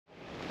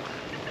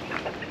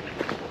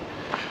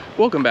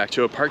Welcome back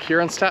to a park here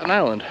on Staten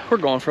Island. We're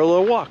going for a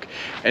little walk,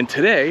 and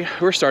today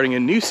we're starting a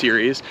new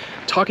series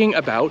talking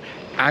about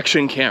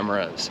action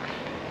cameras.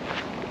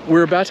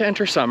 We're about to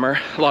enter summer.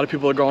 A lot of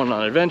people are going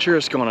on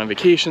adventures, going on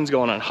vacations,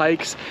 going on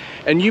hikes,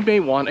 and you may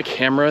want a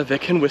camera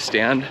that can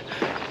withstand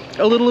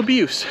a little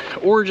abuse,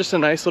 or just a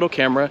nice little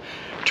camera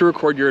to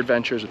record your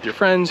adventures with your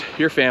friends,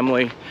 your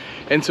family.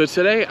 And so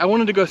today I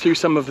wanted to go through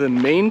some of the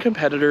main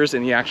competitors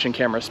in the action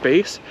camera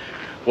space,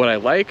 what I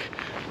like,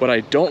 what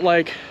I don't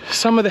like,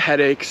 some of the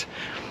headaches,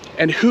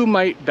 and who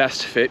might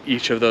best fit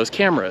each of those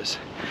cameras.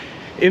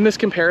 In this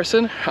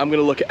comparison, I'm going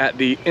to look at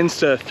the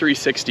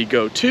Insta360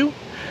 Go 2,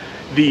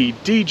 the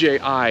DJI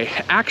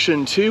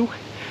Action 2,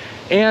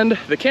 and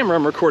the camera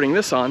I'm recording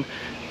this on,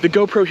 the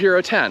GoPro Hero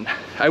 10.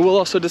 I will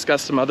also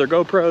discuss some other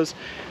GoPros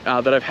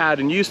that I've had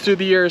and used through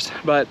the years,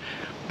 but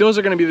those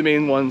are going to be the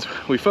main ones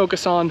we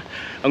focus on.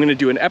 I'm going to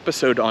do an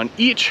episode on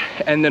each,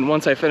 and then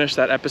once I finish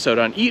that episode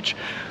on each,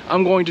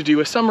 I'm going to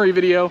do a summary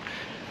video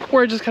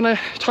where I just kind of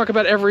talk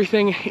about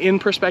everything in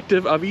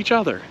perspective of each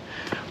other,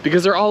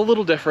 because they're all a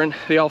little different.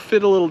 They all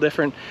fit a little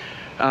different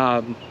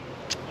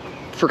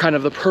for kind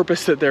of the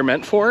purpose that they're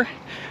meant for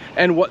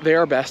and what they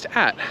are best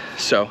at.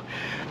 So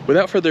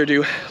without further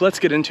ado, let's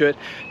get into it.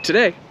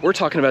 Today, we're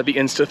talking about the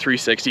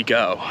Insta360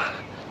 Go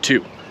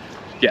 2.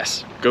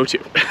 Yes, Go 2.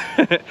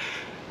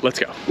 Let's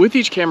go. With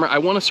each camera, I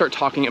want to start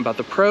talking about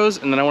the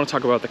pros, and then I want to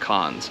talk about the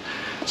cons.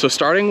 So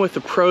starting with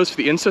the pros for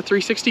the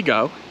Insta360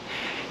 Go,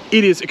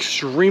 it is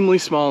extremely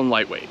small and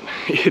lightweight.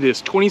 It is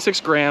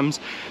 26 grams,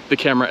 the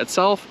camera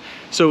itself.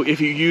 So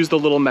if you use the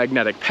little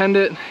magnetic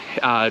pendant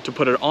to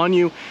put it on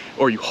you,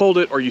 or you hold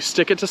it, or you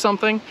stick it to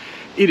something,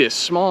 it is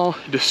small,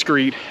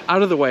 discreet,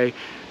 out of the way,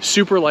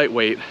 super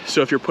lightweight.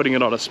 So if you're putting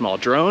it on a small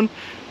drone,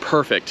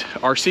 perfect.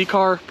 RC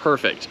car,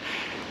 perfect.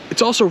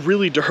 It's also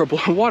really durable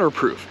and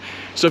waterproof.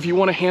 So if you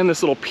want to hand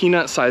this little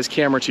peanut-sized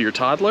camera to your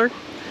toddler,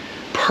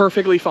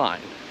 perfectly fine.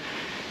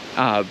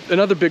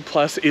 Another big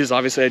plus is,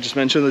 obviously, I just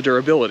mentioned the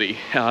durability.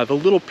 The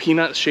little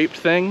peanut-shaped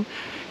thing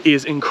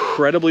is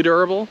incredibly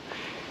durable.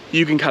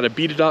 You can kind of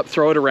beat it up,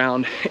 throw it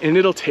around, and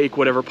it'll take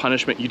whatever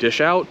punishment you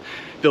dish out.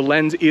 The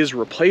lens is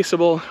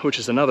replaceable, which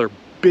is another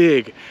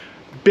big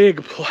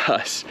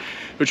plus,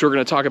 which we're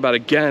going to talk about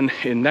again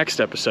in next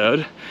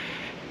episode.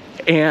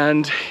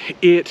 And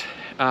it's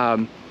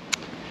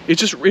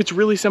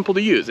really simple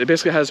to use. It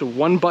basically has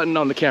one button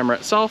on the camera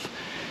itself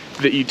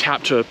that you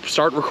tap to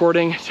start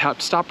recording, tap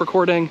to stop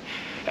recording,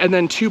 and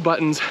then two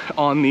buttons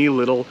on the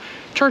little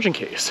charging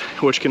case,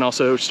 which can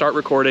also start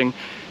recording,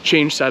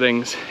 change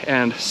settings,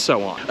 and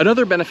so on.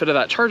 Another benefit of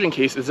that charging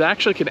case is it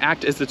actually can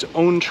act as its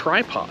own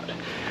tripod.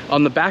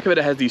 On the back of it,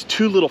 it has these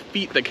two little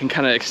feet that can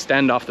kind of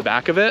extend off the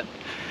back of it.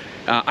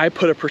 I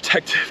put a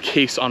protective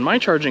case on my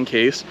charging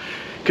case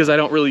because I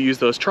don't really use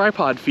those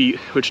tripod feet,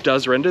 which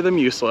does render them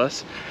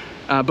useless.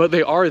 But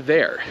they are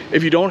there.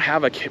 If you don't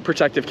have a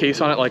protective case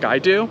on it like I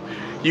do,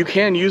 you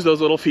can use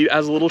those little feet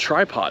as a little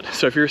tripod.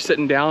 So if you're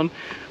sitting down,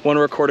 want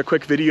to record a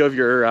quick video of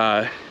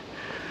your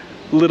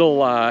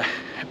little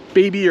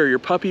baby or your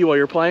puppy while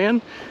you're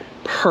playing,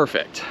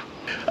 perfect.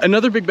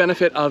 Another big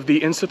benefit of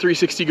the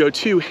Insta360 Go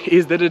 2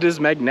 is that it is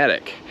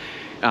magnetic.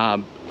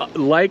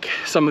 Like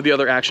some of the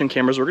other action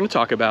cameras we're going to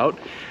talk about,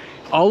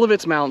 all of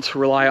its mounts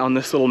rely on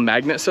this little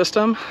magnet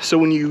system. So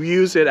when you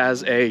use it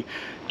as a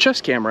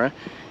chest camera,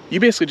 you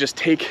basically just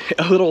take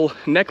a little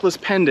necklace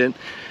pendant,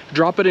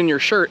 drop it in your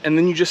shirt, and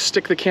then you just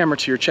stick the camera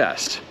to your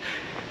chest.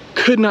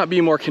 Could not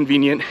be more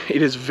convenient.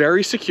 It is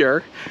very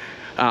secure.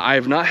 I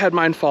have not had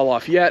mine fall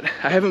off yet.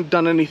 I haven't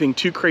done anything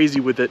too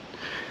crazy with it.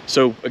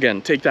 So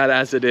again, take that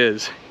as it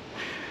is.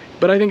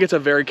 But I think it's a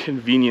very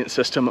convenient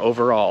system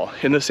overall.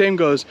 And the same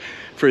goes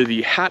for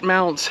the hat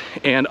mounts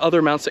and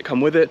other mounts that come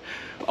with it.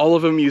 All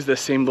of them use this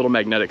same little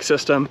magnetic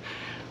system.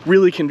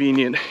 Really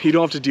convenient. You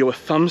don't have to deal with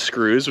thumb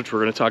screws, which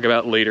we're going to talk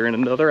about later in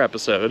another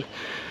episode.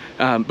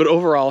 But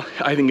overall,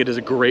 I think it is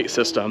a great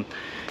system,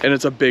 and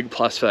it's a big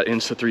plus for that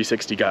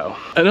Insta360 Go.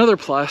 Another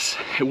plus,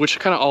 which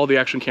kind of all the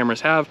action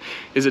cameras have,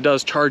 is it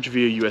does charge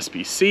via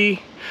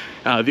USB-C.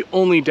 The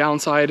only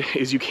downside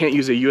is you can't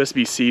use a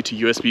USB-C to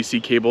USB-C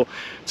cable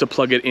to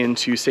plug it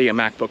into, say, a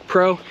MacBook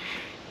Pro.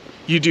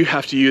 You do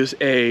have to use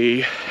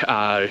a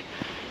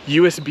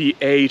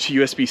USB-A to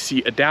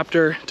USB-C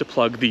adapter to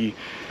plug the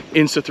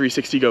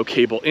Insta360 Go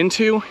cable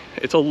into.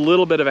 It's a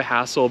little bit of a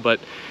hassle, but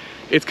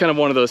it's kind of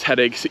one of those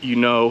headaches that you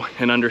know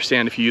and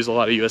understand if you use a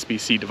lot of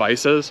USB-C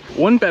devices.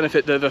 One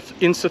benefit that the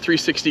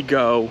Insta360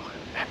 Go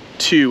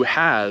 2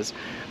 has,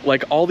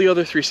 like all the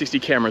other 360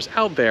 cameras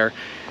out there,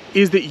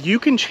 is that you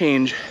can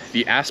change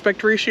the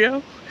aspect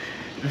ratio,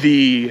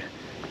 the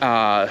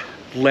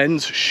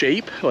lens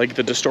shape, like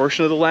the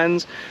distortion of the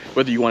lens,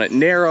 whether you want it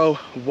narrow,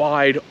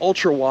 wide,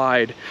 ultra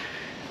wide,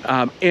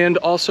 and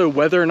also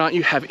whether or not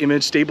you have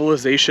image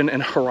stabilization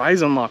and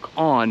horizon lock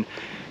on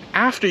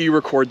after you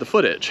record the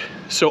footage.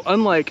 So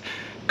unlike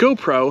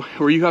GoPro,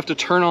 where you have to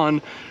turn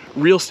on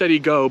Real Steady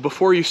Go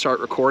before you start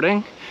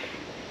recording,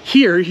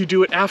 here you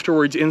do it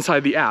afterwards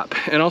inside the app.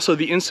 And also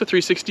the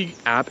Insta360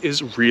 app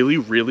is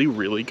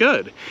really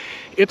good.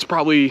 It's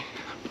probably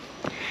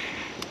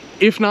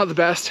if not the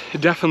best,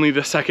 definitely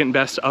the second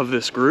best of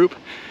this group.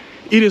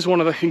 It is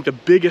one of, I think, the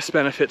biggest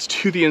benefits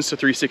to the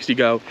Insta360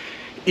 Go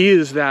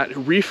is that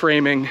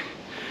reframing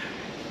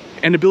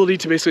and ability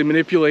to basically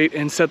manipulate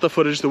and set the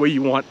footage the way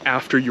you want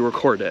after you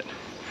record it.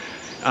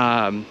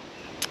 The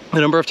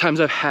number of times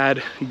I've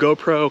had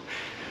GoPro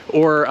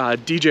or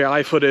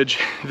DJI footage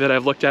that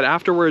I've looked at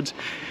afterwards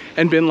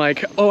and been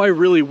like, oh, I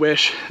really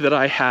wish that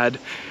I had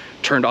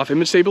turned off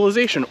image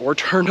stabilization or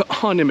turned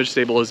on image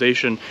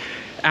stabilization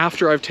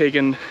after I've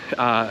taken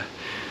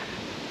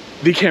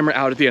the camera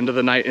out at the end of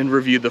the night and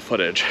reviewed the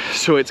footage.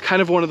 So it's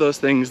kind of one of those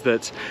things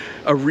that's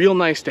a real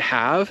nice to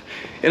have,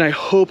 and I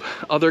hope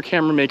other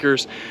camera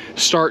makers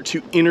start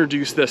to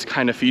introduce this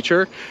kind of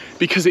feature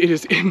because it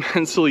is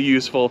immensely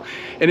useful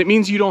and it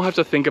means you don't have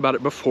to think about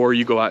it before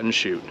you go out and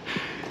shoot.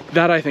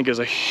 That, I think, is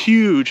a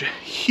huge,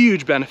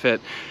 huge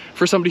benefit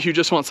for somebody who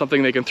just wants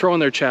something they can throw on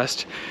their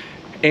chest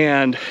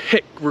and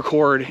hit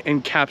record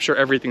and capture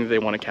everything that they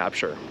want to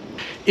capture.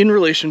 In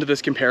relation to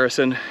this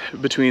comparison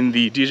between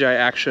the DJI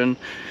Action,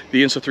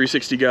 the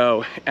Insta360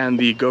 Go, and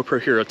the GoPro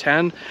Hero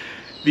 10,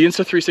 the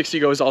Insta360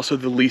 Go is also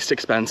the least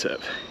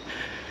expensive.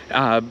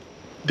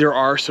 There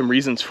are some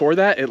reasons for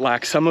that. It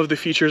lacks some of the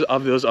features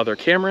of those other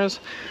cameras,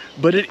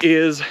 but it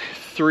is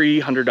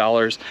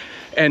 $300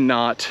 and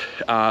not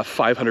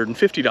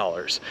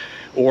 $550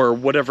 or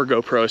whatever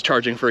GoPro is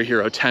charging for a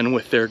Hero 10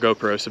 with their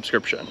GoPro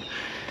subscription.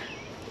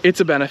 It's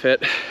a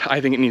benefit.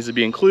 I think it needs to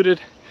be included.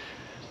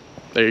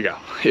 There you go.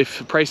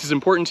 If price is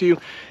important to you,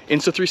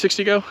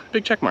 Insta360 Go,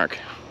 big check mark.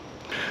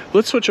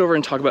 Let's switch over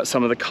and talk about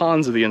some of the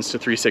cons of the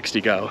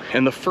Insta360 Go.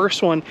 And the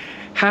first one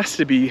has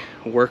to be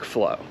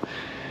workflow.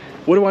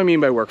 What do I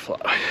mean by workflow?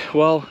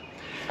 Well,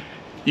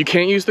 you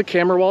can't use the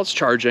camera while it's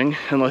charging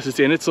unless it's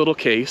in its little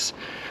case.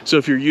 So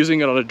if you're using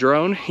it on a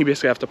drone, you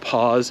basically have to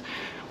pause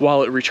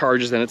while it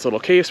recharges in its little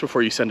case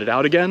before you send it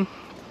out again.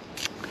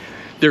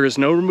 There is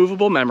no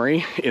removable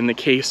memory in the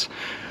case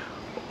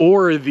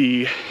or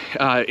the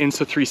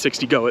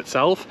Insta360 Go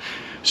itself.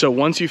 So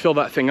once you fill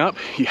that thing up,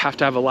 you have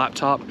to have a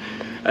laptop,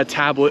 a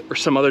tablet, or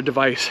some other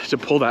device to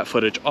pull that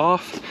footage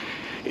off.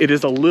 It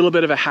is a little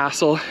bit of a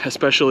hassle,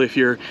 especially if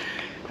you're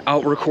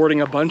out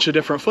recording a bunch of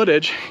different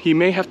footage. You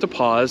may have to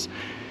pause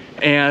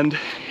and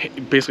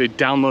basically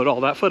download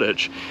all that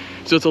footage.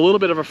 So it's a little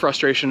bit of a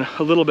frustration,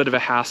 a little bit of a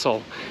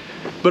hassle,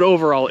 but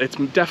overall it's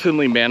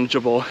definitely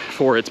manageable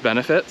for its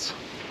benefits.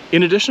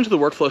 In addition to the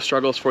workflow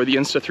struggles for the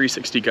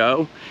Insta360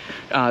 Go,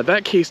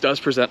 that case does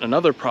present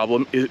another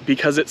problem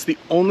because it's the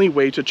only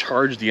way to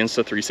charge the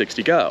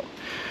Insta360 Go.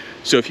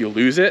 So if you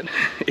lose it,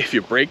 if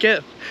you break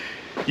it,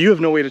 you have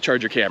no way to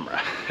charge your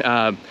camera.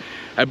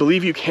 I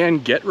believe you can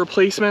get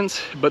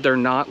replacements, but they're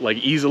not like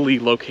easily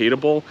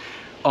locatable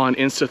on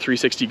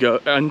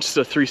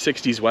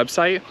Insta360's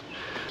website.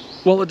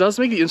 While it does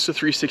make the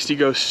Insta360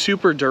 Go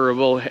super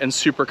durable and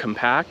super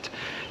compact,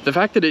 the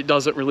fact that it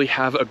doesn't really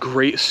have a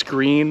great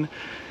screen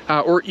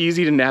or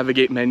easy to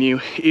navigate menu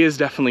is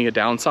definitely a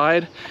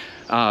downside.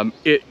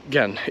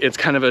 Again, it's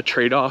kind of a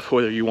trade-off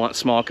whether you want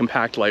small,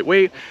 compact,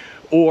 lightweight,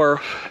 or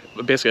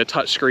basically a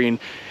touch screen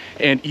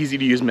and easy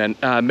to use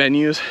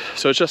menus.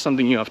 So it's just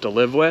something you have to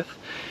live with.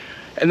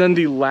 And then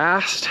the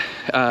last,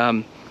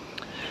 I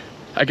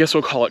guess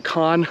we'll call it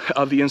con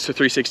of the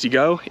Insta360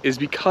 Go is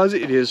because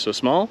it is so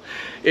small,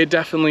 it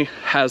definitely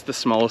has the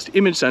smallest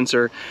image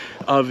sensor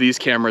of these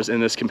cameras in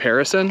this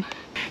comparison.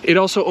 It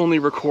also only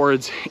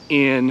records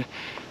in,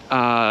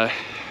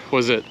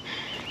 was it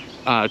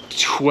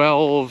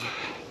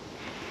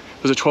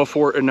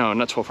 1240, no,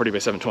 not 1240 by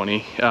 720,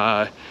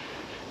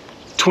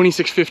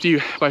 2650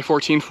 by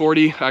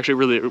 1440, actually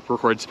really it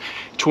records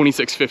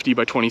 2650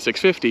 by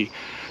 2650.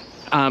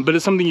 But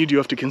it's something you do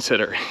have to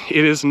consider.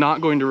 It is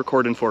not going to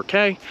record in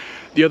 4K.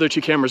 The other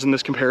two cameras in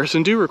this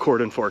comparison do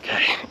record in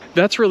 4K.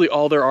 That's really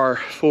all there are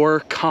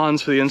for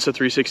cons for the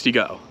Insta360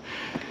 Go.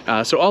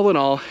 So all in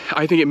all,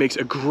 I think it makes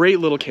a great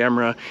little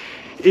camera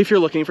if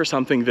you're looking for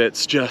something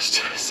that's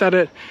just set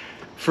it,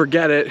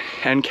 forget it,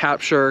 and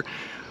capture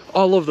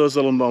all of those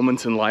little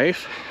moments in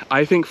life.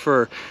 I think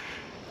for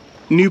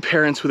new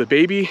parents with a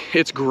baby,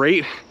 it's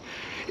great.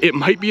 It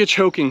might be a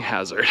choking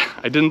hazard.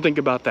 I didn't think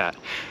about that.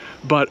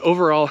 But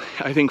overall,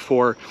 I think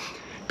for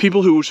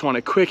people who just want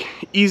a quick,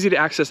 easy to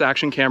access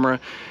action camera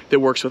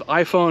that works with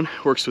iPhone,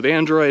 works with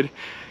Android,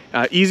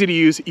 easy to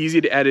use,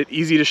 easy to edit,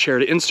 easy to share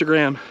to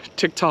Instagram,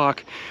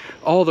 TikTok,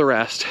 all the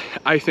rest,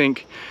 I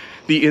think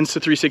the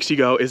Insta360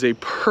 Go is a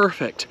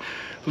perfect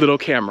little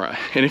camera.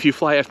 And if you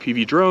fly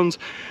FPV drones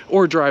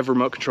or drive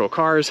remote control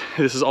cars,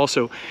 this is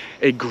also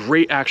a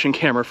great action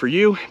camera for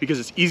you because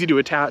it's easy to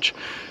attach,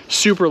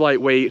 super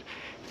lightweight,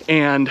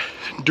 and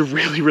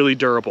really, really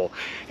durable,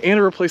 and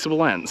a replaceable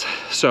lens.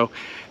 So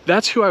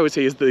that's who I would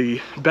say is the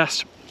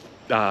best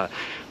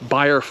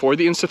buyer for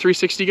the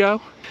Insta360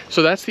 Go.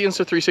 So that's the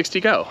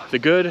Insta360 Go, the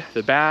good,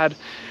 the bad.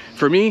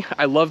 For me,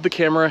 I love the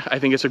camera. I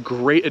think it's a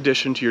great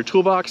addition to your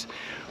toolbox,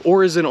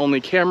 or as an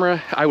only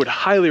camera. I would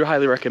highly,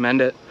 highly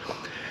recommend it.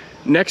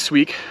 Next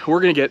week, we're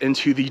gonna get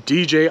into the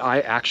DJI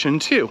Action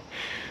 2.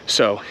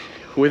 So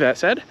with that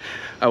said,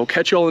 I will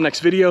catch you all in the next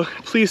video.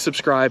 Please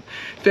subscribe.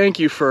 Thank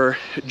you for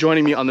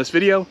joining me on this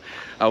video.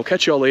 I will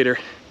catch you all later.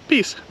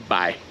 Peace.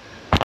 Bye.